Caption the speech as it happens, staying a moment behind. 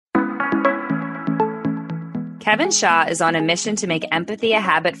Kevin Shaw is on a mission to make empathy a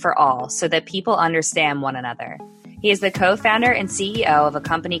habit for all so that people understand one another. He is the co-founder and CEO of a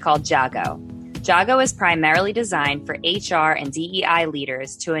company called Jago. Jago is primarily designed for HR and DEI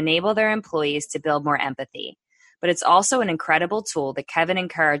leaders to enable their employees to build more empathy. But it's also an incredible tool that Kevin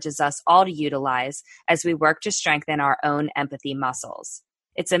encourages us all to utilize as we work to strengthen our own empathy muscles.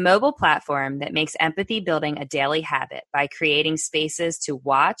 It's a mobile platform that makes empathy building a daily habit by creating spaces to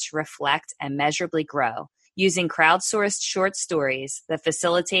watch, reflect, and measurably grow, using crowdsourced short stories that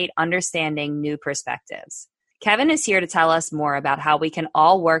facilitate understanding new perspectives. Kevin is here to tell us more about how we can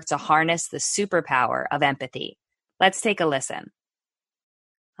all work to harness the superpower of empathy. Let's take a listen.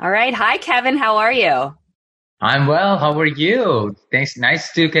 All right. Hi, Kevin. How are you? I'm well. How are you? Thanks.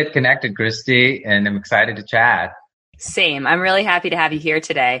 Nice to get connected, Christy, and I'm excited to chat. Same. I'm really happy to have you here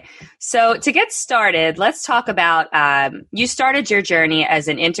today. So to get started, let's talk about, you started your journey as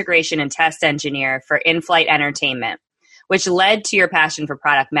an integration and test engineer for in-flight entertainment, which led to your passion for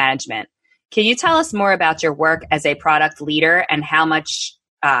product management. Can you tell us more about your work as a product leader and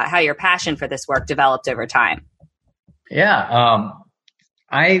how your passion for this work developed over time? Yeah.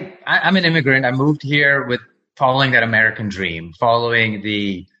 I'm an immigrant. I moved here with following that American dream, following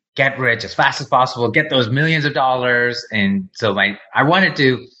the get rich as fast as possible, get those millions of dollars. And so I wanted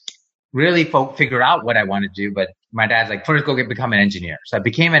to really figure out what I wanted to do. But my dad's like, first become an engineer. So I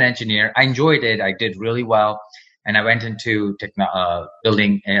became an engineer. I enjoyed it. I did really well. And I went into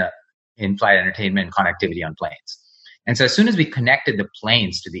building in-flight entertainment and connectivity on planes. And so as soon as we connected the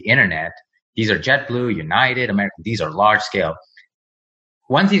planes to the internet, these are JetBlue, United, American, these are large scale.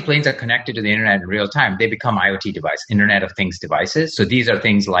 Once these planes are connected to the internet in real time, they become IoT devices, Internet of Things devices. So these are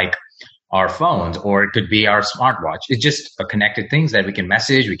things like our phones, or it could be our smartwatch. It's just a connected things that we can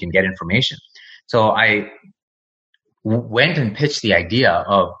message, we can get information. So I went and pitched the idea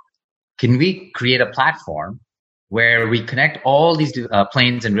of, can we create a platform where we connect all these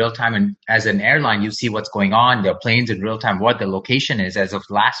planes in real time, and as an airline, you see what's going on, the planes in real time, what the location is as of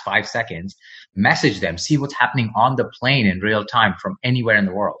the last 5 seconds, message them, see what's happening on the plane in real time from anywhere in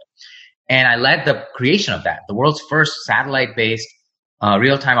the world. And I led the creation of that, the world's first satellite-based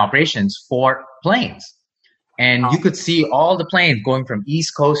real-time operations for planes. And you could see all the planes going from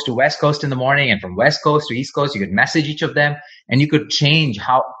East Coast to West Coast in the morning, and from West Coast to East Coast. You could message each of them, and you could change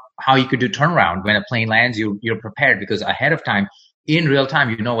how you could do turnaround when a plane lands. You're prepared because ahead of time, in real time,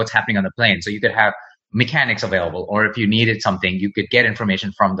 you know what's happening on the plane. So you could have mechanics available, or if you needed something, you could get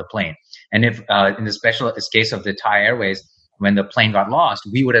information from the plane. And if in the special case of the Thai Airways, when the plane got lost,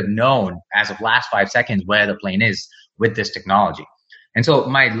 we would have known as of last 5 seconds where the plane is with this technology. And so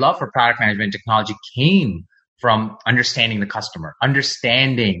my love for product management technology came from understanding the customer,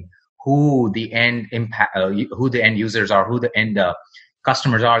 understanding who the end users are, who the end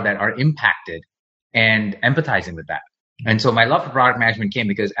customers are that are impacted, and empathizing with that. And so my love for product management came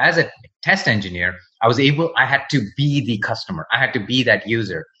because as a test engineer, I had to be the customer. I had to be that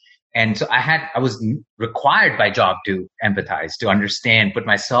user. And so I was required by job to empathize, to understand, put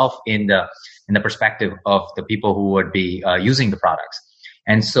myself in the perspective of the people who would be using the products.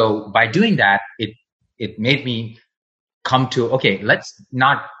 And so by doing that, it made me come to, okay, let's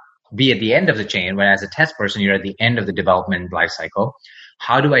not be at the end of the chain, where as a test person, you're at the end of the development lifecycle.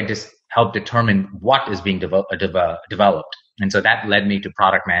 How do I just help determine what is being developed? And so that led me to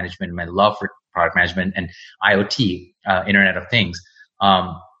product management, my love for product management and IoT, Internet of Things.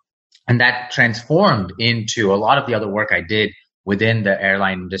 And that transformed into a lot of the other work I did within the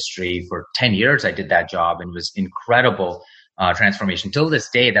airline industry. For 10 years, I did that job, and it was incredible transformation. Till this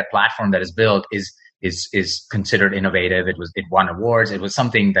day, that platform that is built is considered innovative. It won awards. It was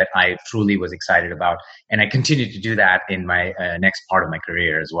something that I truly was excited about. And I continue to do that in my next part of my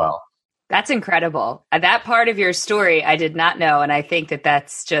career as well. That's incredible. That part of your story, I did not know. And I think that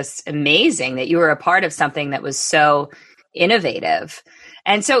that's just amazing that you were a part of something that was so innovative.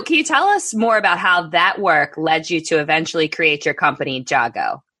 And so can you tell us more about how that work led you to eventually create your company,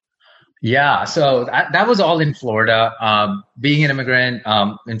 Jago? Yeah, so that was all in Florida. Being an immigrant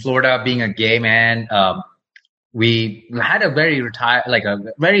in Florida, being a gay man, we had a very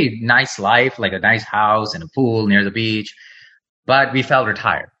very nice life, like a nice house and a pool near the beach, but we felt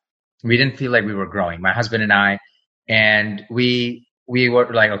retired. We didn't feel like we were growing, my husband and I, and we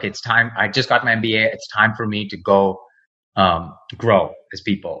were like, okay, it's time. I just got my MBA. It's time for me to go grow as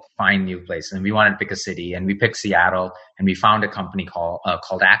people, find new places. And we wanted to pick a city, and we picked Seattle, and we found a company called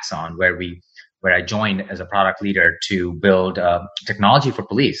Axon, where I joined as a product leader to build technology for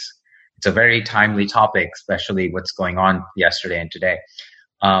police. It's a very timely topic, especially what's going on yesterday and today.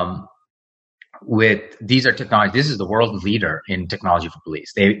 with these are technology. This is the world leader in technology for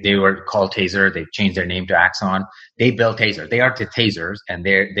police. They were called Taser. They changed their name to Axon. They built Taser. They are the Tasers, and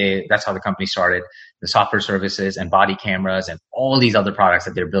that's how the company started. The software services and body cameras and all these other products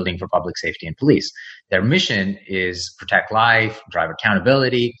that they're building for public safety and police. Their mission is protect life, drive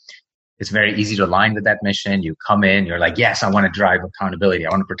accountability. It's very easy to align with that mission. You come in, you're like, yes, I want to drive accountability. I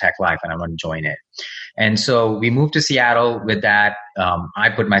want to protect life, and I want to join it. And so we moved to Seattle with that. I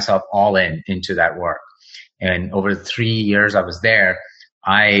put myself all into that work. And over the 3 years I was there,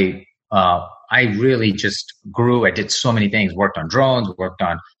 I really just grew. I did so many things, worked on drones, worked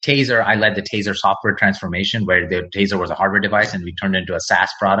on Taser. I led the Taser software transformation where the Taser was a hardware device and we turned it into a SaaS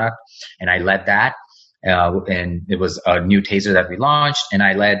product. And I led that. And it was a new Taser that we launched. And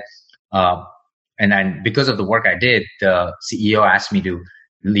I led, and then because of the work I did, the CEO asked me to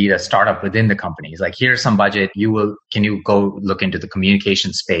lead a startup within the company. He's like, here's some budget. Can you go look into the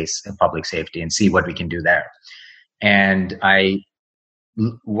communication space of public safety and see what we can do there? And I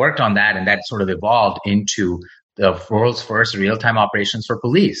worked on that, and that sort of evolved into the world's first real-time operations for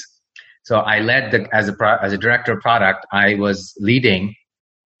police. So I led as a director of product, I was leading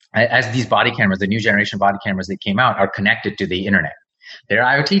as these body cameras, the new generation body cameras that came out are connected to the internet. They're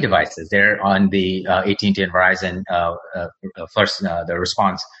IoT devices. They're on the AT&T and Verizon the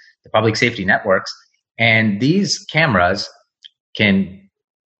response, the public safety networks. And these cameras can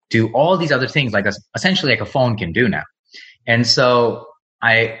do all these other things essentially like a phone can do now. And so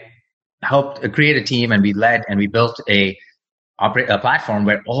I helped create a team, and we led and we built a platform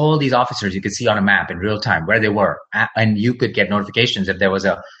where all these officers you could see on a map in real time where they were, and you could get notifications if there was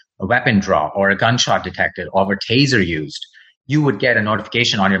a weapon draw or a gunshot detected or a taser used. You would get a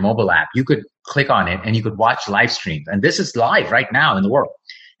notification on your mobile app. You could click on it and you could watch live streams. And this is live right now in the world.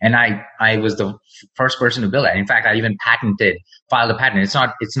 And I was the first person to build it. In fact, I even filed a patent.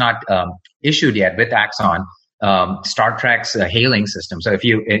 It's not issued yet with Axon. Star Trek's hailing system. So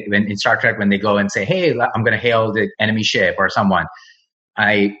in Star Trek, when they go and say, hey, I'm going to hail the enemy ship or someone,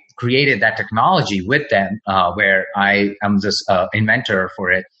 I created that technology with them, where I am this inventor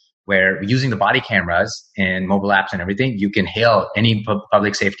for it, where using the body cameras and mobile apps and everything, you can hail any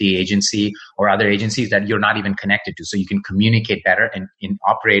public safety agency or other agencies that you're not even connected to. So you can communicate better and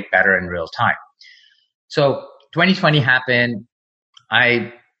operate better in real time. So 2020 happened.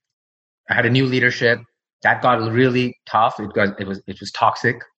 I had a new leadership. That got really tough. It was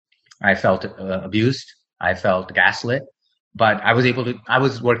toxic. I felt abused. I felt gaslit, but I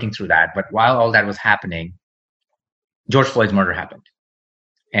was working through that. But while all that was happening, George Floyd's murder happened.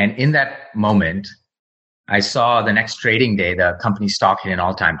 And in that moment, I saw the next trading day, the company's stock hit an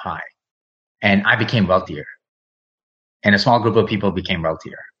all-time high, and I became wealthier, and a small group of people became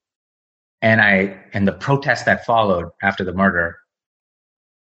wealthier. And the protest that followed after the murder,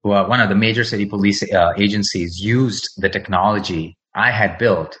 well, one of the major city police agencies used the technology I had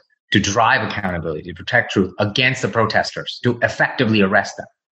built to drive accountability, to protect truth against the protesters, to effectively arrest them.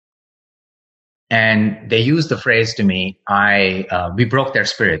 And they used the phrase to me, we broke their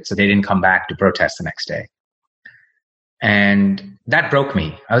spirit, so they didn't come back to protest the next day. And that broke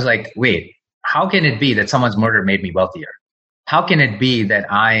me. I was like, wait, how can it be that someone's murder made me wealthier? How can it be that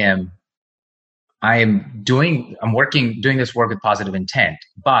I'm doing this work with positive intent,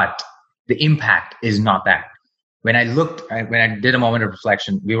 but the impact is not that? When I did a moment of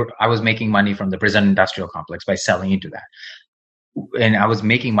reflection, I was making money from the prison industrial complex by selling into that. And I was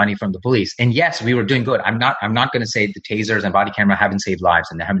making money from the police. And yes, we were doing good. I'm not going to say the tasers and body camera haven't saved lives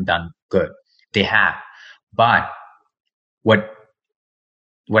and they haven't done good. They have. But what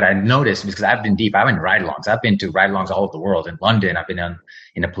I noticed, because I've been deep, I've been ride-alongs. I've been to ride-alongs all over the world. In London, I've been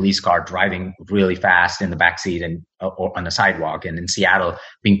in a police car driving really fast in the backseat and or on the sidewalk. And in Seattle,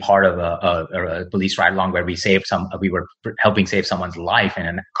 being part of a police ride-along where we were helping save someone's life in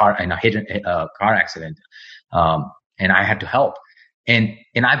a hidden car accident. And I had to help. And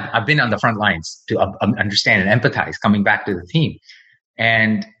I've been on the front lines to understand and empathize, coming back to the theme.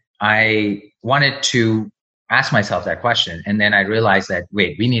 And I wanted to ask myself that question. And then I realized that,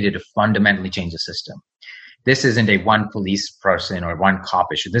 wait, we needed to fundamentally change the system. This isn't a one police person or one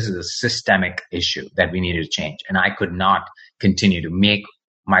cop issue. This is a systemic issue that we needed to change. And I could not continue to make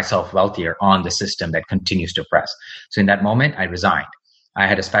myself wealthier on the system that continues to oppress. So in that moment, I resigned. I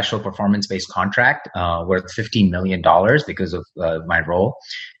had a special performance-based contract worth $15 million because of my role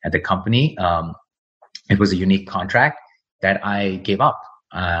at the company. It was a unique contract that I gave up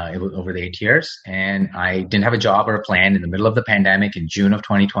over the 8 years, and I didn't have a job or a plan. In the middle of the pandemic in June of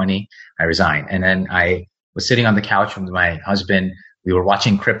 2020, I resigned. And then I was sitting on the couch with my husband we were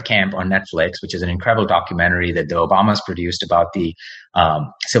watching Crip Camp on Netflix, which is an incredible documentary that the Obamas produced about the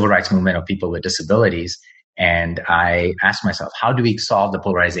civil rights movement of people with disabilities. And I asked myself, how do we solve the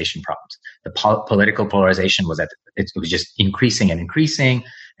polarization problems? The political polarization was it was just increasing and increasing.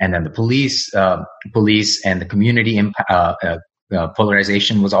 And then the police and the community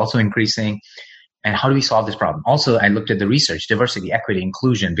polarization was also increasing. And how do we solve this problem? Also, I looked at the research, diversity, equity,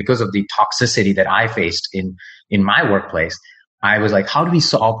 inclusion, because of the toxicity that I faced in my workplace. I was like, how do we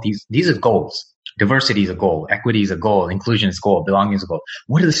solve these? These are goals. Diversity is a goal. Equity is a goal. Inclusion is a goal. Belonging is a goal.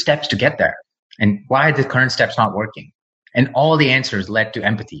 What are the steps to get there? And why are the current steps not working? And all the answers led to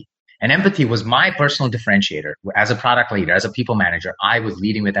empathy. And empathy was my personal differentiator. As a product leader, as a people manager, I was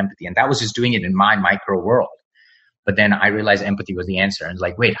leading with empathy. And that was just doing it in my micro world. But then I realized empathy was the answer. And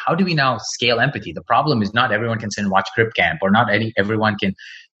like, wait, how do we now scale empathy? The problem is not everyone can sit and watch Crip Camp, or not everyone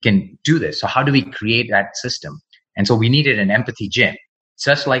can do this. So how do we create that system? And so we needed an empathy gym.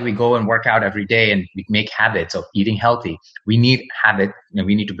 Just like we go and work out every day and we make habits of eating healthy, we need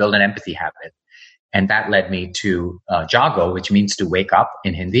we need to build an empathy habit. And that led me to Jago, which means to wake up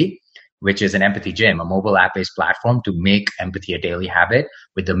in Hindi, which is an empathy gym, a mobile app-based platform to make empathy a daily habit,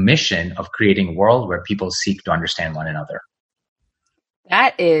 with the mission of creating a world where people seek to understand one another.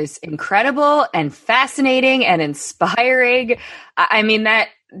 That is incredible and fascinating and inspiring. I mean, that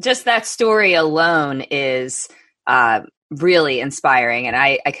story alone is really inspiring. And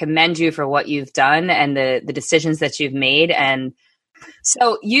I commend you for what you've done and the decisions that you've made. And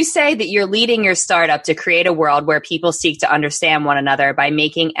so you say that you're leading your startup to create a world where people seek to understand one another by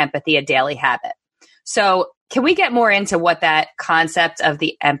making empathy a daily habit. So can we get more into what that concept of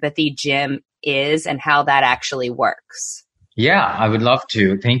the empathy gym is and how that actually works? Yeah, I would love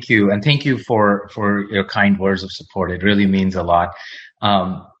to. Thank you. And thank you for your kind words of support. It really means a lot.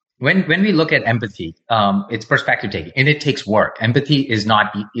 When we look at empathy, it's perspective taking, and it takes work. Empathy is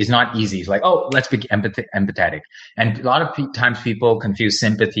not easy. It's like, oh, let's be empathetic. And a lot of times people confuse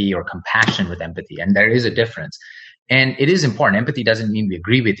sympathy or compassion with empathy, and there is a difference. And it is important. Empathy doesn't mean we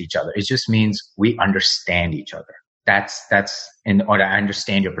agree with each other. It just means we understand each other. That's or I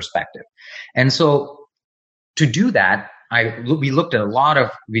understand your perspective. And so to do that,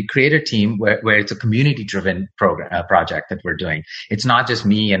 we created a team where it's a community-driven project that we're doing. It's not just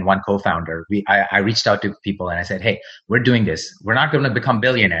me and one co-founder. I reached out to people and I said, hey, we're doing this. We're not going to become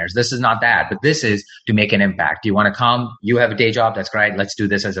billionaires. This is not that, but this is to make an impact. Do you want to come? You have a day job. That's great. Let's do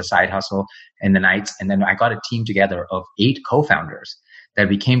this as a side hustle in the nights. And then I got a team together of 8 co-founders that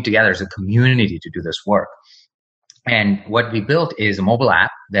we came together as a community to do this work. And what we built is a mobile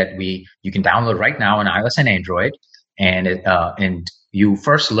app that you can download right now on iOS and Android. And you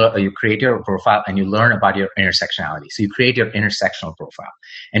first you create your profile and you learn about your intersectionality. So you create your intersectional profile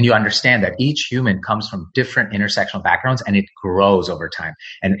and you understand that each human comes from different intersectional backgrounds and it grows over time.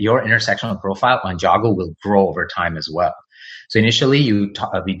 And your intersectional profile on Jago will grow over time as well. So initially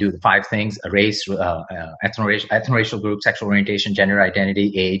we do the 5 things: race, ethno-racial group, sexual orientation, gender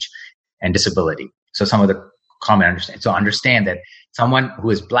identity, age, and disability. So some of the common understanding. So understand that someone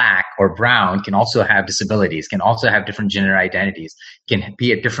who is Black or brown can also have disabilities, can also have different gender identities, can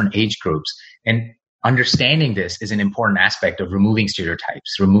be at different age groups. And understanding this is an important aspect of removing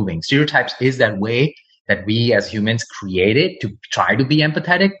stereotypes. Removing stereotypes is that way that we as humans created to try to be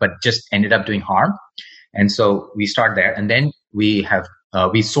empathetic, but just ended up doing harm. And so we start there, and then we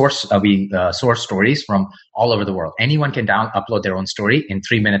source stories from all over the world. Anyone can upload their own story in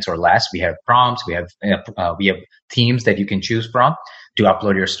 3 minutes or less. We have prompts. We have themes that you can choose from to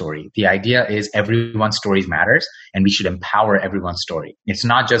upload your story. The idea is everyone's story matters, and we should empower everyone's story. It's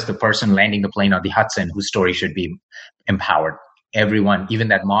not just the person landing the plane on the Hudson whose story should be empowered. Everyone, even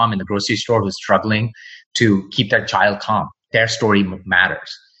that mom in the grocery store who's struggling to keep their child calm, their story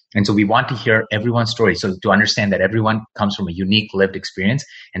matters. And so we want to hear everyone's story. So to understand that everyone comes from a unique lived experience,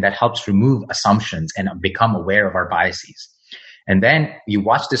 and that helps remove assumptions and become aware of our biases. And then you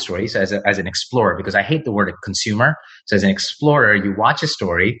watch the story. So as an explorer, because I hate the word consumer. So as an explorer, you watch a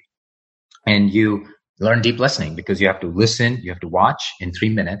story and you learn deep listening, because you have to listen, you have to watch in 3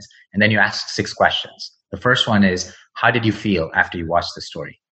 minutes, and then you ask 6 questions. The first one is, how did you feel after you watched the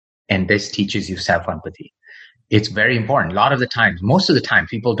story? And this teaches you self-empathy. It's very important. Most of the time,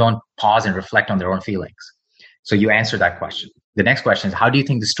 people don't pause and reflect on their own feelings. So you answer that question. The next question is, how do you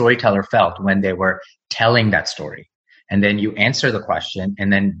think the storyteller felt when they were telling that story? And then you answer the question,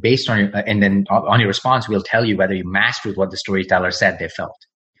 and then on your response, we'll tell you whether you matched with what the storyteller said they felt.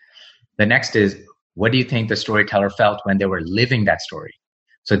 The next is, what do you think the storyteller felt when they were living that story?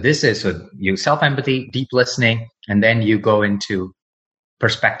 So you self-empathy, deep listening, and then you go into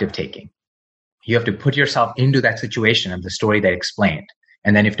perspective taking. you have to put yourself into that situation of the story they explained.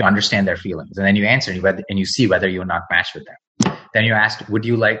 And then you have to understand their feelings. And then you answer and you see whether you're not matched with them. Then you're asked, would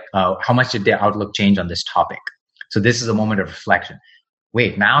you like, how much did their outlook change on this topic? So this is a moment of reflection.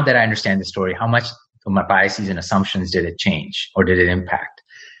 Wait, now that I understand the story, how much of my biases and assumptions did it change or did it impact?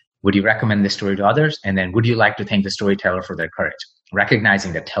 Would you recommend this story to others? And then would you like to thank the storyteller for their courage?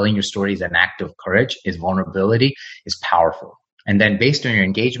 Recognizing that telling your story is an act of courage, is vulnerability, is powerful. And then based on your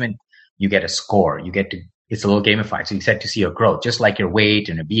engagement, you get a score. It's a little gamified. So you get to see your growth, just like your weight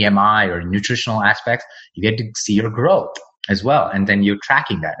and a BMI or nutritional aspects. You get to see your growth as well. And then you're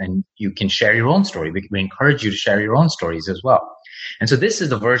tracking that and you can share your own story. We encourage you to share your own stories as well. And so this is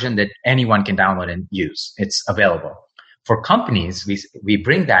the version that anyone can download and use. It's available. For companies, we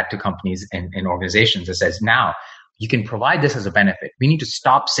bring that to companies and organizations that says, now you can provide this as a benefit. We need to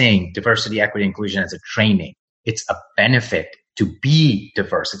stop saying diversity, equity, inclusion as a training. It's a benefit to be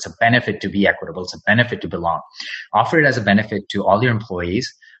diverse. It's a benefit to be equitable. It's a benefit to belong. Offer it as a benefit to all your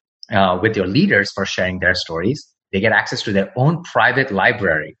employees with your leaders for sharing their stories. They get access to their own private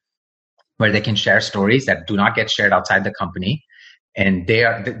library where they can share stories that do not get shared outside the company. And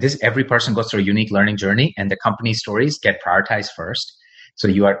every person goes through a unique learning journey, and the company stories get prioritized first. So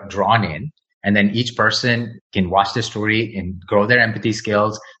you are drawn in, and then each person can watch the story and grow their empathy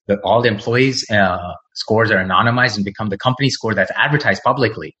skills. All the employees' scores are anonymized and become the company score that's advertised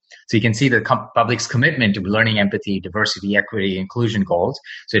publicly. So you can see the public's commitment to learning empathy, diversity, equity, inclusion goals.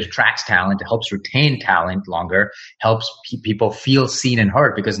 So it attracts talent, it helps retain talent longer, helps people feel seen and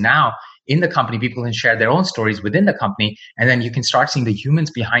heard, because now in the company, people can share their own stories within the company, and then you can start seeing the humans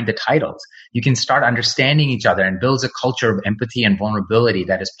behind the titles. You can start understanding each other and builds a culture of empathy and vulnerability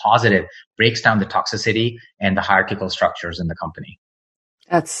that is positive, breaks down the toxicity and the hierarchical structures in the company.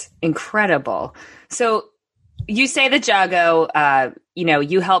 That's incredible. So you say that Jago,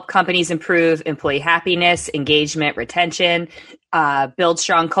 you help companies improve employee happiness, engagement, retention, build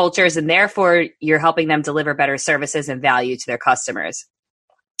strong cultures, and therefore you're helping them deliver better services and value to their customers.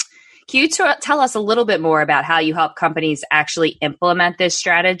 Can you tell us a little bit more about how you help companies actually implement this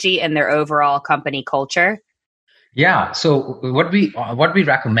strategy in their overall company culture? Yeah. So what we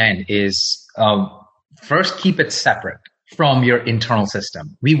recommend is first keep it separate from your internal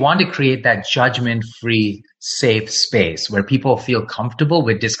system. We want to create that judgment-free, safe space where people feel comfortable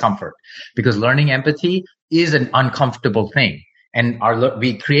with discomfort, because learning empathy is an uncomfortable thing. And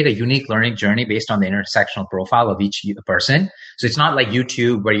we create a unique learning journey based on the intersectional profile of each person. So it's not like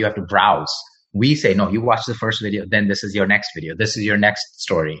YouTube where you have to browse. We say, no, you watch the first video, then this is your next video. This is your next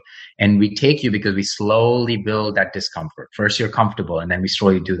story. And we take you because we slowly build that discomfort. First, you're comfortable, and then we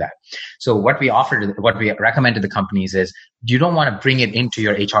slowly do that. So what we recommend to the companies is, you don't want to bring it into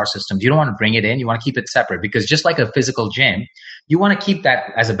your HR systems. You don't want to bring it in. You want to keep it separate, because just like a physical gym, you want to keep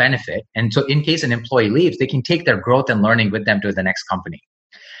that as a benefit. And so in case an employee leaves, they can take their growth and learning with them to the next company.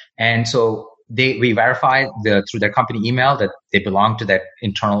 And so we verify through their company email that they belong to that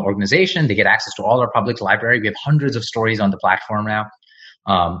internal organization. They get access to all our public library. We have hundreds of stories on the platform now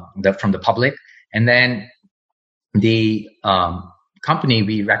from the public. And then the company,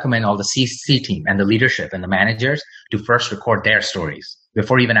 we recommend all the CC team and the leadership and the managers to first record their stories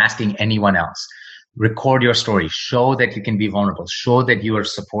before even asking anyone else. Record your story. Show that you can be vulnerable. Show that you are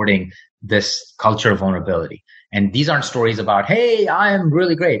supporting this culture of vulnerability. And these aren't stories about, hey, I am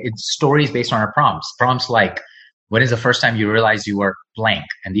really great. It's stories based on our prompts. Prompts like, when is the first time you realized you were blank?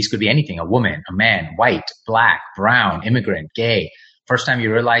 And these could be anything: a woman, a man, white, black, brown, immigrant, gay. First time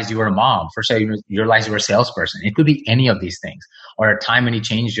you realized you were a mom. First time you realized you were a salesperson. It could be any of these things. Or a time when you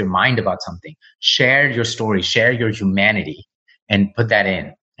changed your mind about something. Share your story. Share your humanity and put that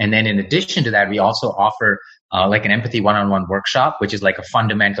in. And then in addition to that, we also offer like an empathy one-on-one workshop, which is like a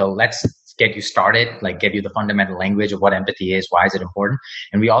fundamental, let's get you started, like get you the fundamental language of what empathy is, why is it important.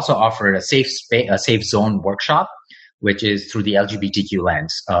 And we also offer a safe zone workshop, which is through the LGBTQ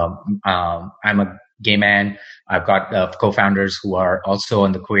lens. I'm a gay man. I've got co-founders who are also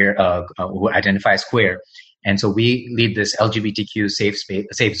in the queer, who identify as queer. And so we lead this LGBTQ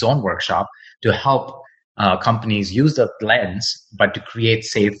safe zone workshop to help companies use the lens, but to create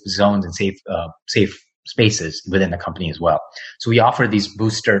safe zones and safe spaces within the company as well. So we offer these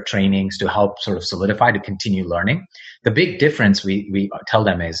booster trainings to help sort of solidify, to continue learning. The big difference we tell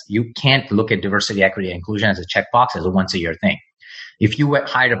them is, you can't look at diversity, equity, and inclusion as a checkbox, as a once a year thing. If you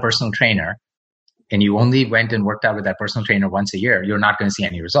hired a personal trainer and you only went and worked out with that personal trainer once a year, you're not going to see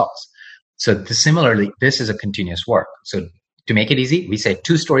any results. So similarly, this is a continuous work. So to make it easy, we say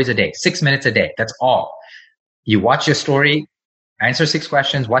 2 stories a day, 6 minutes a day. That's all. You watch your story, answer 6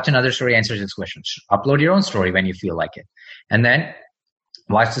 questions, watch another story, answer 6 questions. Upload your own story when you feel like it. And then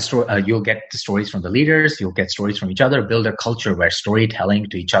watch the story. You'll get the stories from the leaders. You'll get stories from each other. Build a culture where storytelling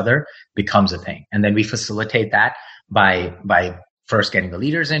to each other becomes a thing, and then we facilitate that by first getting the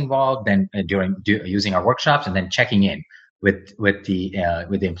leaders involved, then using our workshops, and then checking in with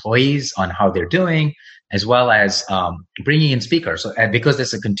the employees on how they're doing, as well as bringing in speakers. So because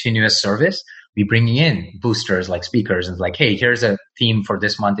this is a continuous service, we bringing in boosters like speakers and like, hey, here's a theme for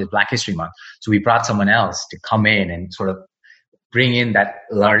this month is Black History Month. So we brought someone else to come in and sort of bring in that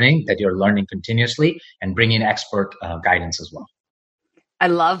learning that you're learning continuously and bring in expert guidance as well. I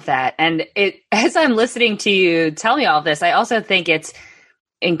love that. And as I'm listening to you tell me all this, I also think it's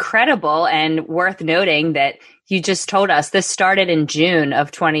incredible and worth noting that you just told us this started in June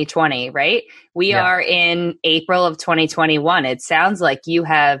of 2020, right? We are in April of 2021. It sounds like you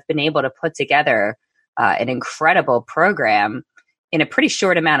have been able to put together an incredible program in a pretty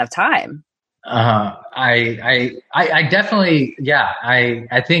short amount of time. I definitely,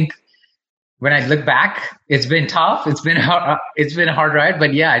 I think when I look back, it's been tough. It's been a hard ride,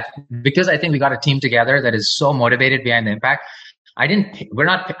 but because I think we got a team together that is so motivated behind the impact.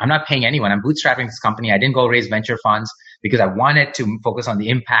 I'm not paying anyone. I'm bootstrapping this company. I didn't go raise venture funds because I wanted to focus on the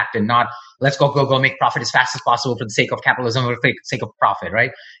impact and not let's go make profit as fast as possible for the sake of capitalism or for the sake of profit,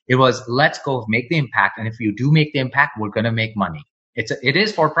 right? It was let's go make the impact. And if you do make the impact, we're going to make money. It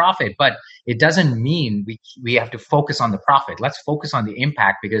is for profit, but it doesn't mean we have to focus on the profit. Let's focus on the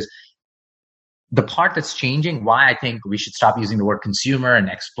impact, because the part that's changing, why I think we should stop using the word consumer and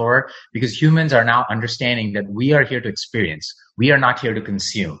explorer, because humans are now understanding that we are here to experience. We are not here to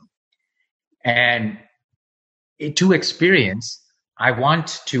consume. And to experience, I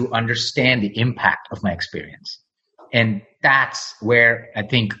want to understand the impact of my experience. And that's where I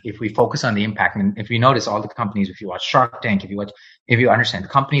think if we focus on the impact, and if you notice all the companies, if you watch Shark Tank, if you understand, the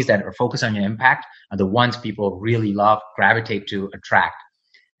companies that are focused on your impact are the ones people really love, gravitate to, attract,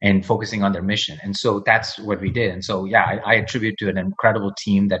 and focusing on their mission. And so that's what we did. And so, I attribute to an incredible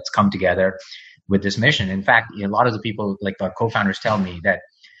team that's come together with this mission. In fact, a lot of the people, like the co-founders, tell me that,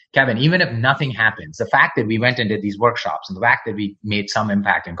 Kevin, even if nothing happens, the fact that we went and did these workshops and the fact that we made some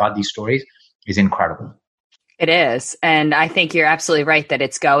impact and got these stories is incredible. It is. And I think you're absolutely right that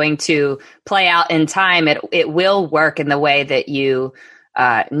it's going to play out in time. It will work in the way that you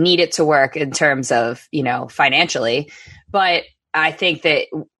need it to work in terms of, financially. But I think that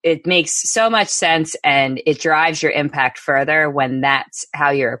it makes so much sense and it drives your impact further when that's how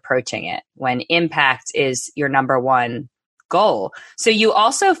you're approaching it, when impact is your number one goal. So you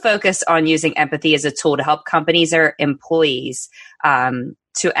also focus on using empathy as a tool to help companies or employees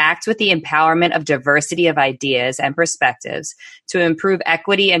to act with the empowerment of diversity of ideas and perspectives to improve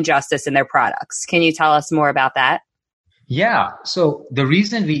equity and justice in their products. Can you tell us more about that? Yeah. So the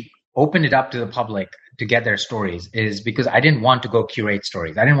reason we opened it up to the public to get their stories is because I didn't want to go curate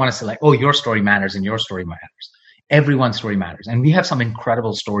stories. I didn't want to say like, oh, your story matters and your story matters. Everyone's story matters. And we have some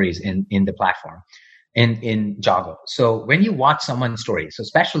incredible stories in the platform, in Jago. So when you watch someone's story, so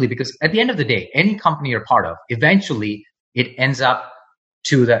especially because at the end of the day, any company you're part of, eventually it ends up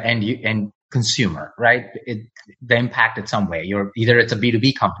to the end consumer, right? The impact in some way. Either it's a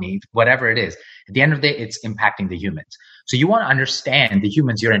B2B company, whatever it is. At the end of the day, it's impacting the humans. So you want to understand the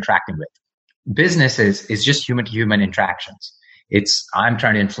humans you're interacting with. Businesses is just human to human interactions. It's I'm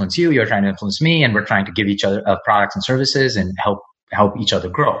trying to influence you, you're trying to influence me, and we're trying to give each other products and services and help each other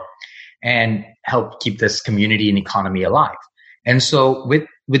grow and help keep this community and economy alive. And so with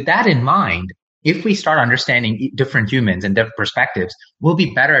that in mind, if we start understanding different humans and different perspectives, we'll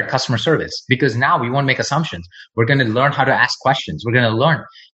be better at customer service, because now we won't make assumptions. We're going to learn how to ask questions. We're going to learn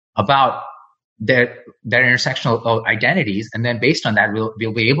about their intersectional identities. And then based on that, we'll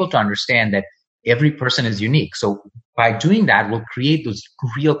be able to understand that every person is unique. So by doing that, we'll create those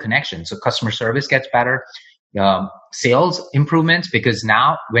real connections. So customer service gets better, sales improvements, because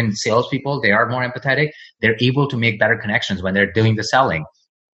now when salespeople, they are more empathetic, they're able to make better connections when they're doing the selling.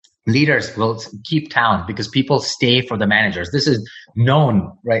 Leaders will keep talent because people stay for the managers. This is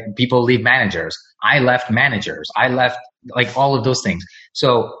known, right? People leave managers. I left managers. I left like all of those things.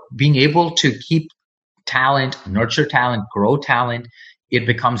 So being able to keep talent, nurture talent, grow talent, it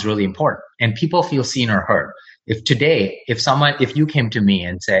becomes really important. And people feel seen or heard. If you came to me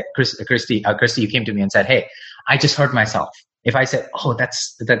and said, Christy, you came to me and said, hey, I just hurt myself. If I said, oh,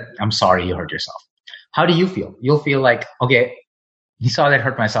 I'm sorry you hurt yourself. How do you feel? You'll feel like, okay, he saw that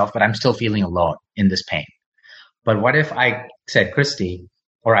hurt myself, but I'm still feeling alone in this pain. But what if I said, Christy,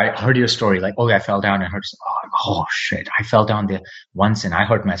 or I heard your story, like, oh, I fell down and hurt. Oh shit, I fell down there once and I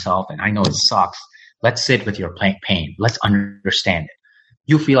hurt myself and I know it sucks. Let's sit with your pain. Let's understand it.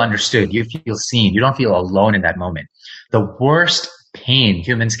 You feel understood. You feel seen. You don't feel alone in that moment. The worst pain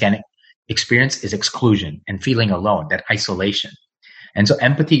humans can experience is exclusion and feeling alone, that isolation. And so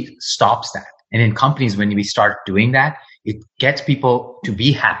empathy stops that. And in companies, when we start doing that, it gets people to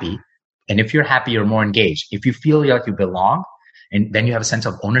be happy. And if you're happy, you're more engaged. If you feel like you belong, and then you have a sense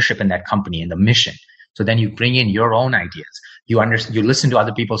of ownership in that company and the mission. So then you bring in your own ideas. You listen to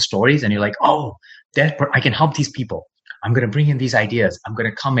other people's stories and you're like, oh, I can help these people. I'm going to bring in these ideas. I'm going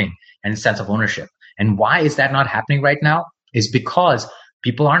to come in, and a sense of ownership. And why is that not happening right now? Is because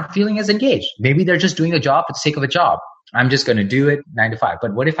people aren't feeling as engaged. Maybe they're just doing a job for the sake of a job. I'm just going to do it 9 to 5.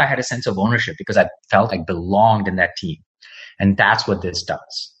 But what if I had a sense of ownership because I felt I belonged in that team? And that's what this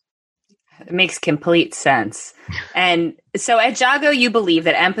does. It makes complete sense. And so at Jago, you believe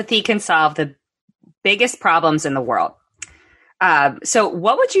that empathy can solve the biggest problems in the world. So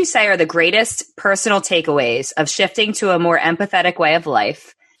what would you say are the greatest personal takeaways of shifting to a more empathetic way of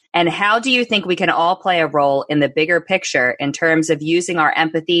life? And how do you think we can all play a role in the bigger picture in terms of using our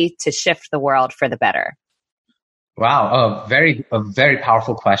empathy to shift the world for the better? Wow, a very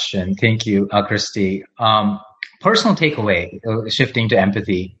powerful question. Thank you, Christy. Personal takeaway, shifting to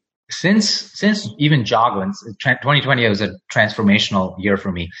empathy. Since even Jago, 2020 was a transformational year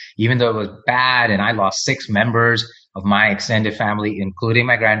for me. Even though it was bad and I lost 6 members of my extended family, including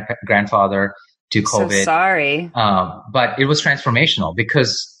my grandfather, to COVID. So sorry. But it was transformational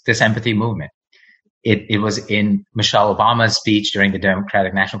because this empathy movement. It was in Michelle Obama's speech during the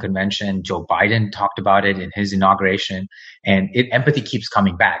Democratic National Convention. Joe Biden talked about it in his inauguration, and empathy keeps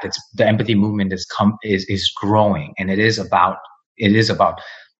coming back. The empathy movement is growing, and it is about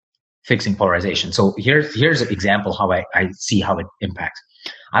fixing polarization. So here's an example how I see how it impacts.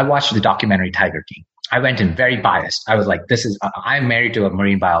 I watched the documentary Tiger King. I went in very biased. I was like, I'm married to a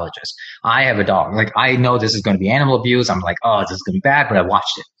marine biologist. I have a dog. Like, I know this is going to be animal abuse. I'm like, oh, this is going to be bad, but I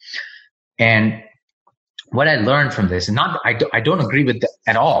watched it. And what I learned from this, and I don't agree with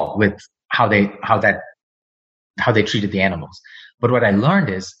at all with how they treated the animals. But what I learned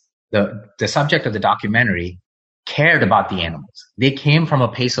is the subject of the documentary cared about the animals. They came from a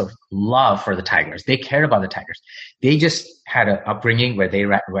place of love for the tigers. They cared about the tigers. They just had an upbringing where they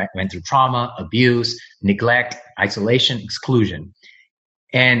went through trauma, abuse, neglect, isolation, exclusion.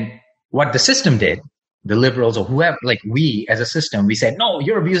 And what the system did, the liberals or whoever, like we as a system, we said, no,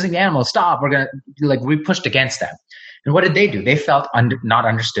 you're abusing the animals. Stop. We pushed against them. And what did they do? They felt not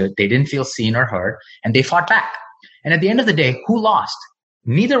understood. They didn't feel seen or heard, and they fought back. And at the end of the day, who lost?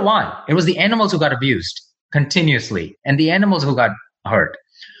 Neither one. It was the animals who got abused continuously and the animals who got hurt.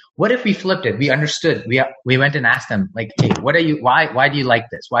 What if we flipped it? We understood. We went and asked them, like, hey, why do you like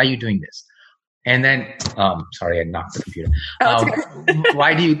this? Why are you doing this? And then, sorry, I knocked the computer.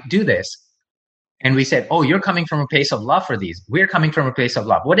 Why do you do this? And we said, oh, you're coming from a place of love for these. We're coming from a place of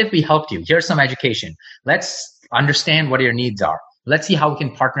love. What if we helped you? Here's some education. Let's understand what your needs are. Let's see how we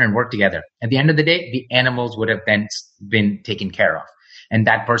can partner and work together. At the end of the day, the animals would have then been taken care of. And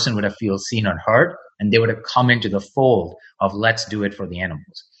that person would have feel seen and heard, and they would have come into the fold of let's do it for the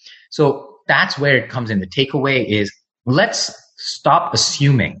animals. So that's where it comes in. The takeaway is let's stop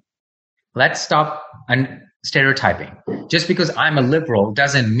assuming. Let's stop stereotyping. Just because I'm a liberal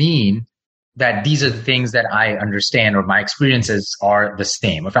doesn't mean that these are the things that I understand or my experiences are the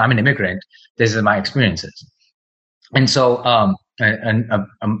same. If I'm an immigrant, these are my experiences. And so a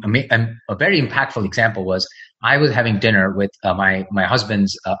very impactful example was I was having dinner with my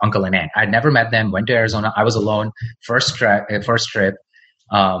husband's uncle and aunt. I'd never met them, went to Arizona. I was alone, first trip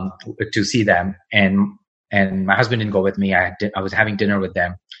to see them. And my husband didn't go with me. I was having dinner with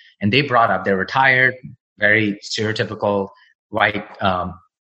them. And they brought up, they're retired, very stereotypical white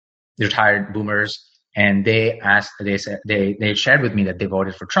retired boomers, and they shared with me that they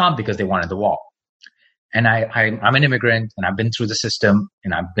voted for Trump because they wanted the wall. And I'm an immigrant, and I've been through the system,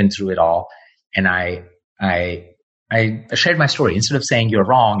 and I've been through it all. And I shared my story instead of saying you're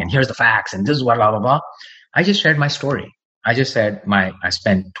wrong and here's the facts and this is what blah blah blah. I just shared my story. I just said I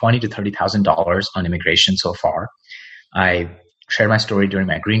spent $20,000 to $30,000 on immigration so far. I shared my story during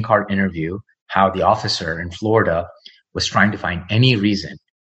my green card interview, how the officer in Florida was trying to find any reason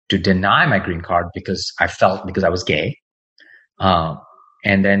to deny my green card because I was gay.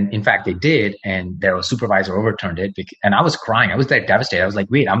 And then, in fact, they did, and their supervisor overturned it. And I was crying. I was very devastated. I was like,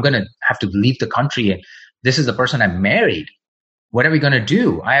 wait, I'm going to have to leave the country, and this is the person I married. What are we going to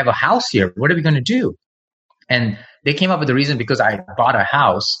do? I have a house here. What are we going to do? And they came up with the reason because I bought a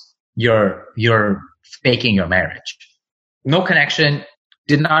house. You're faking your marriage. No connection.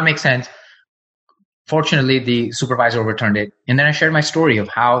 Did not make sense. Fortunately, the supervisor overturned it. And then I shared my story of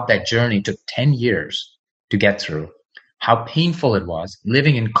how that journey took 10 years to get through, how painful it was,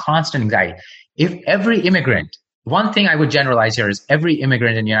 living in constant anxiety. If every immigrant one thing I would generalize here is every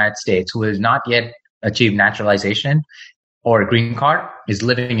immigrant in the United States who has not yet achieved naturalization or a green card is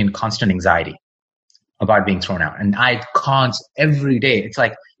living in constant anxiety about being thrown out. And I every day.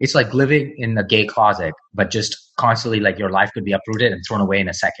 It's like living in a gay closet, but just constantly like your life could be uprooted and thrown away in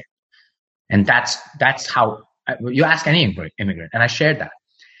a second. And that's how you ask any immigrant. And I shared that.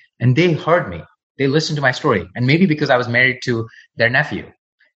 And they heard me. They listened to my story. And maybe because I was married to their nephew,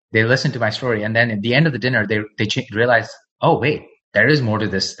 they listened to my story. And then at the end of the dinner, they realized, oh, wait, there is more to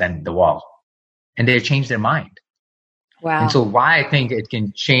this than the wall. And they changed their mind. Wow. And so why I think it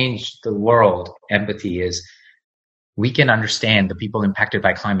can change the world, empathy, is we can understand the people impacted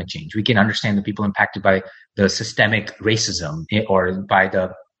by climate change. We can understand the people impacted by the systemic racism or by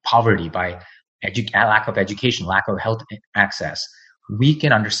the poverty, by lack of education, lack of health access. We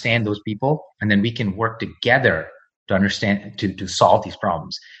can understand those people, and then we can work together to understand, to solve these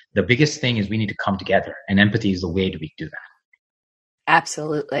problems. The biggest thing is we need to come together, and empathy is the way to do that.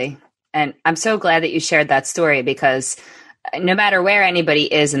 Absolutely. And I'm so glad that you shared that story, because no matter where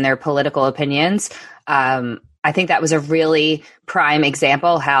anybody is in their political opinions, I think that was a really prime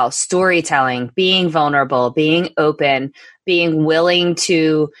example how storytelling, being vulnerable, being open, being willing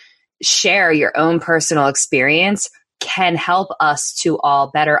to share your own personal experience can help us to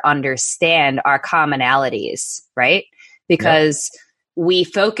all better understand our commonalities, right? Because we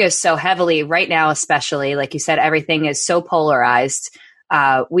focus so heavily right now, especially, like you said, everything is so polarized.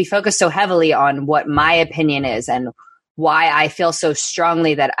 We focus so heavily on what my opinion is and why I feel so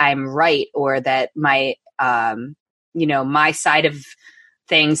strongly that I'm right, or that my, my side of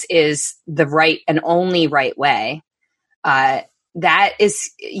things is the right and only right way. That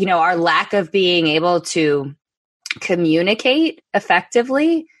is, our lack of being able to communicate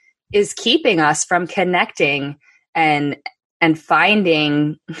effectively is keeping us from connecting and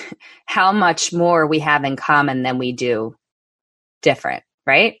finding how much more we have in common than we do different,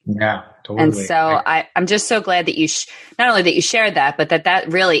 right? Yeah, totally. And so I'm just so glad that you not only that you shared that, but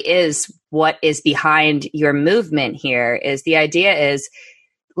that really is what is behind your movement here. Is the idea is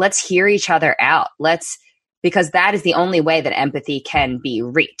let's hear each other out. Because that is the only way that empathy can be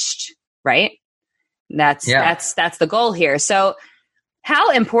reached, right? That's the goal here. So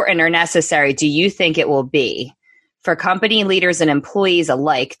how important or necessary do you think it will be for company leaders and employees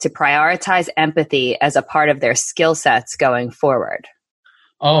alike to prioritize empathy as a part of their skill sets going forward?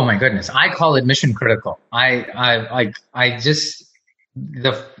 Oh my goodness. I call it mission critical.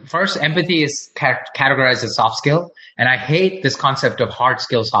 The first, empathy is categorized as soft skill. And I hate this concept of hard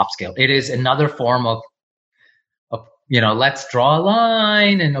skill, soft skill. It is another form of let's draw a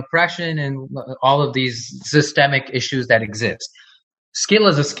line and oppression and all of these systemic issues that exist. Skill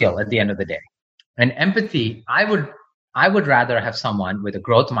is a skill at the end of the day. And empathy, I would rather have someone with a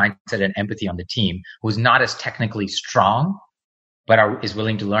growth mindset and empathy on the team who's not as technically strong, but is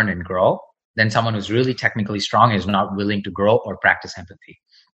willing to learn and grow, than someone who's really technically strong and is not willing to grow or practice empathy.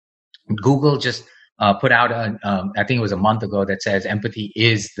 Google just put out, I think it was a month ago, that says empathy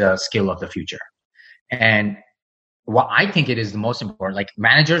is the skill of the future. And what I think it is the most important, like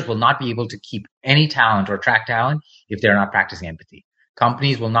managers will not be able to keep any talent or attract talent if they're not practicing empathy.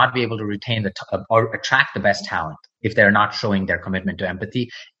 Companies will not be able to retain or attract the best talent if they're not showing their commitment to empathy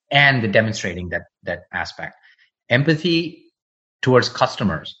and demonstrating that aspect. Empathy towards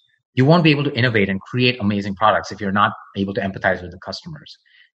customers. You won't be able to innovate and create amazing products if you're not able to empathize with the customers.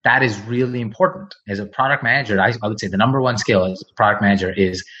 That is really important. As a product manager, I would say the number one skill as a product manager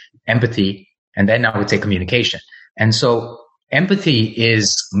is empathy, and then I would say communication. And so empathy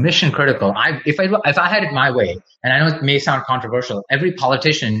is mission critical. If I had it my way, and I know it may sound controversial, every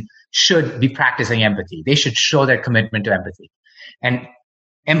politician should be practicing empathy. They should show their commitment to empathy. And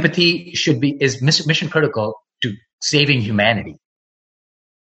empathy is mission critical to saving humanity.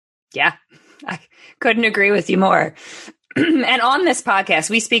 Yeah, I couldn't agree with you more. And on this podcast,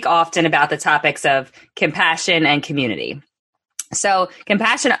 we speak often about the topics of compassion and community. So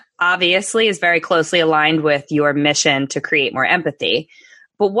compassion obviously is very closely aligned with your mission to create more empathy.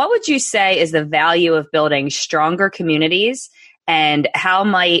 But what would you say is the value of building stronger communities, and how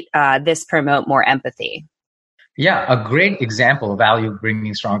might this promote more empathy? Yeah, a great example of value of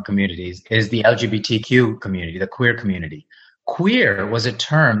bringing strong communities is the LGBTQ community, the queer community. Queer was a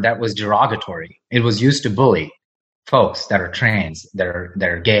term that was derogatory. It was used to bully folks that are trans, that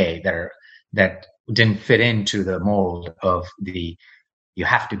are gay, that didn't fit into the mold of you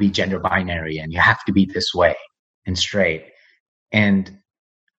have to be gender binary and you have to be this way and straight. And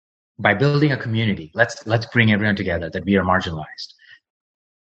by building a community, let's bring everyone together that we are marginalized.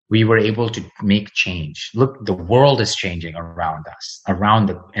 we were able to make change. Look, the world is changing around us,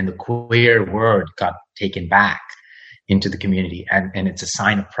 and the queer word got taken back into the community. And it's a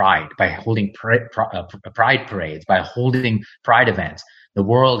sign of pride by holding pride parades, by holding pride events. The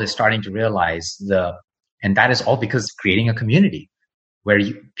world is starting to realize and that is all because creating a community where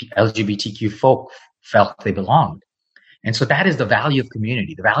LGBTQ folk felt they belonged. And so that is the value of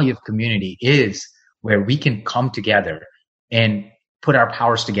community. The value of community is where we can come together and put our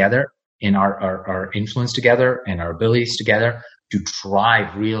powers together and our influence together and our abilities together to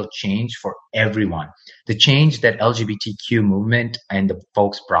drive real change for everyone. The change that LGBTQ movement and the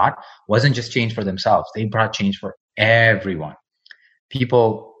folks brought wasn't just change for themselves. They brought change for everyone.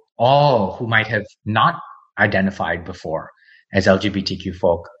 People, all who might have not identified before as LGBTQ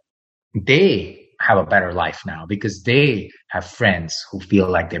folk, they have a better life now because they have friends who feel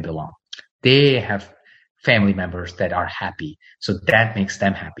like they belong. They have family members that are happy. So that makes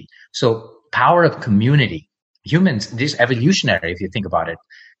them happy. So power of community. Humans, this evolutionary, if you think about it,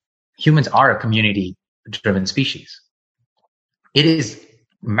 humans are a community-driven species. It is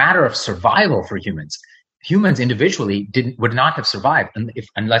a matter of survival for humans. Humans individually would not have survived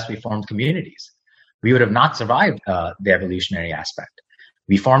unless we formed communities. We would have not survived the evolutionary aspect.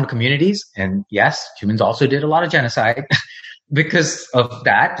 We formed communities, and yes, humans also did a lot of genocide because of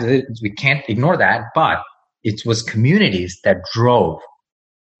that. We can't ignore that, but it was communities that drove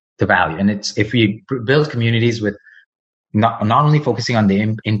the value. And if we build communities with not only focusing on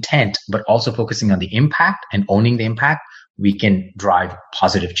the intent, but also focusing on the impact and owning the impact, we can drive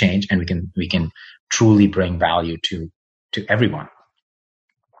positive change, and we can truly bring value to everyone.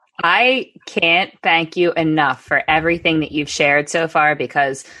 I can't thank you enough for everything that you've shared so far,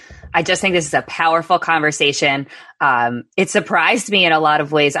 because I just think this is a powerful conversation. It surprised me in a lot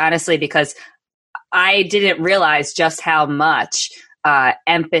of ways, honestly, because I didn't realize just how much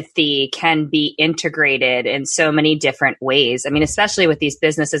empathy can be integrated in so many different ways. I mean, especially with these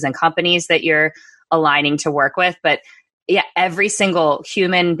businesses and companies that you're aligning to work with. But yeah, every single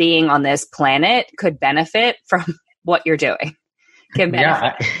human being on this planet could benefit from what you're doing. Can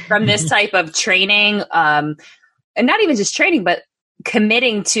benefit from this type of training, and not even just training, but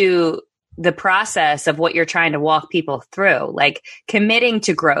committing to the process of what you're trying to walk people through, like committing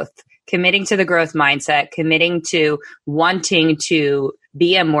to growth, committing to the growth mindset, committing to wanting to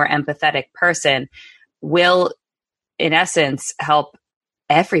be a more empathetic person will, in essence, help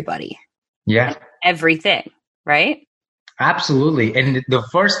everybody. Yeah. Everything, right? Absolutely. And the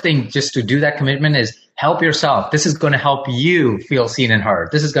first thing just to do that commitment is help yourself. This is going to help you feel seen and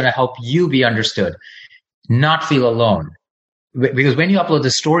heard. This is going to help you be understood, not feel alone. Because when you upload the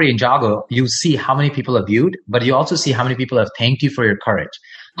story in Jago, you see how many people have viewed, but you also see how many people have thanked you for your courage.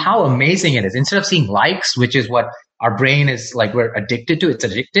 How amazing it is. Instead of seeing likes, which is what our brain is like, we're addicted to, it's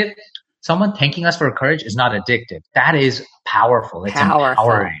addictive. Someone thanking us for our courage is not addictive. That is powerful. It's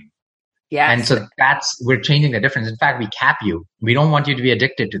empowering. Yes. And so we're changing the difference. In fact, we cap you. We don't want you to be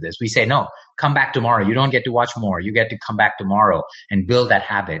addicted to this. We say, no, come back tomorrow. You don't get to watch more. You get to come back tomorrow and build that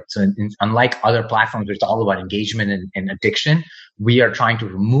habit. So unlike other platforms where it's all about engagement and addiction, we are trying to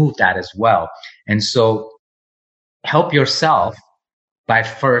remove that as well. And so help yourself by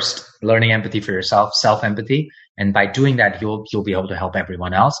first learning empathy for yourself, self-empathy. And by doing that, you'll be able to help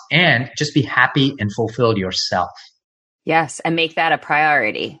everyone else, and just be happy and fulfilled yourself. Yes. And make that a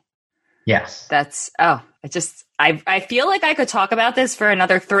priority. Yes. I feel like I could talk about this for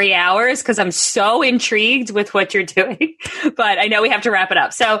another 3 hours because I'm so intrigued with what you're doing, but I know we have to wrap it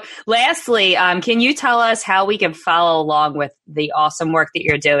up. So lastly, can you tell us how we can follow along with the awesome work that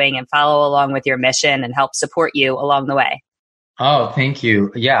you're doing and follow along with your mission and help support you along the way? Oh, thank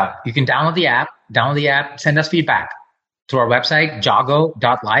you. Yeah. You can download the app, send us feedback to our website,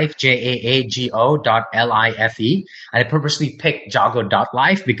 jago.life, JAAGO.life. And I purposely picked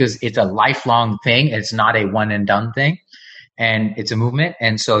jago.life because it's a lifelong thing. It's not a one and done thing. And it's a movement.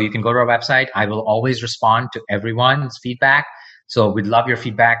 And so you can go to our website. I will always respond to everyone's feedback. So we'd love your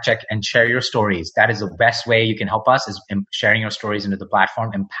feedback. Check and share your stories. That is the best way you can help us, is sharing your stories into the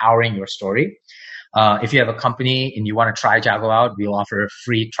platform, empowering your story. If you have a company and you want to try Jago out, we'll offer a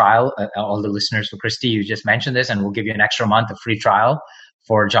free trial. All the listeners for Christy, you just mentioned this, and we'll give you an extra month of free trial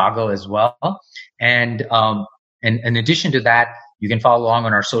for Jago as well. And in addition to that, you can follow along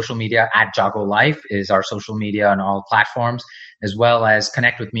on our social media at Jago Life is our social media on all platforms, as well as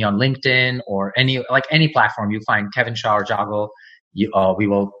connect with me on LinkedIn or any platform you find Kevin Shaw or Jago. We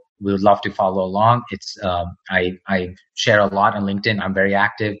would love to follow along. It's I share a lot on LinkedIn. I'm very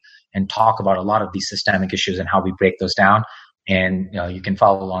active and talk about a lot of these systemic issues and how we break those down. And you can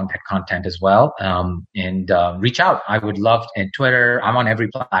follow along that content as well, and reach out. I would love, and Twitter, I'm on every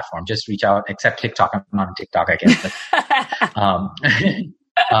platform. Just reach out, except TikTok. I'm not on TikTok, I guess.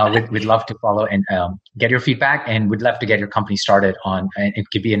 But we'd love to follow and get your feedback, and we'd love to get your company started on. And it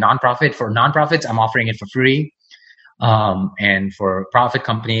could be a nonprofit. For nonprofits, I'm offering it for free. And for profit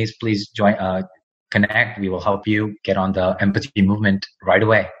companies, please join, connect. We will help you get on the empathy movement right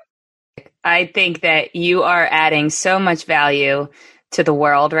away. I think that you are adding so much value to the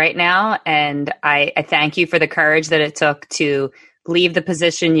world right now. And I thank you for the courage that it took to leave the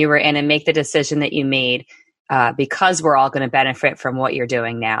position you were in and make the decision that you made, because we're all going to benefit from what you're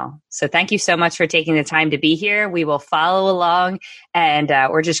doing now. So thank you so much for taking the time to be here. We will follow along, and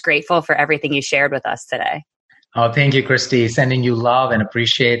we're just grateful for everything you shared with us today. Oh, thank you, Christy. Sending you love and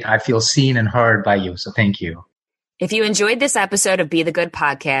appreciate. I feel seen and heard by you. So thank you. If you enjoyed this episode of Be the Good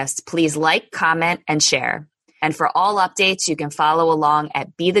Podcast, please like, comment, and share. And for all updates, you can follow along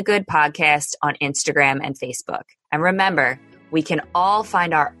at Be the Good Podcast on Instagram and Facebook. And remember, we can all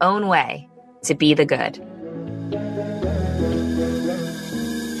find our own way to be the good.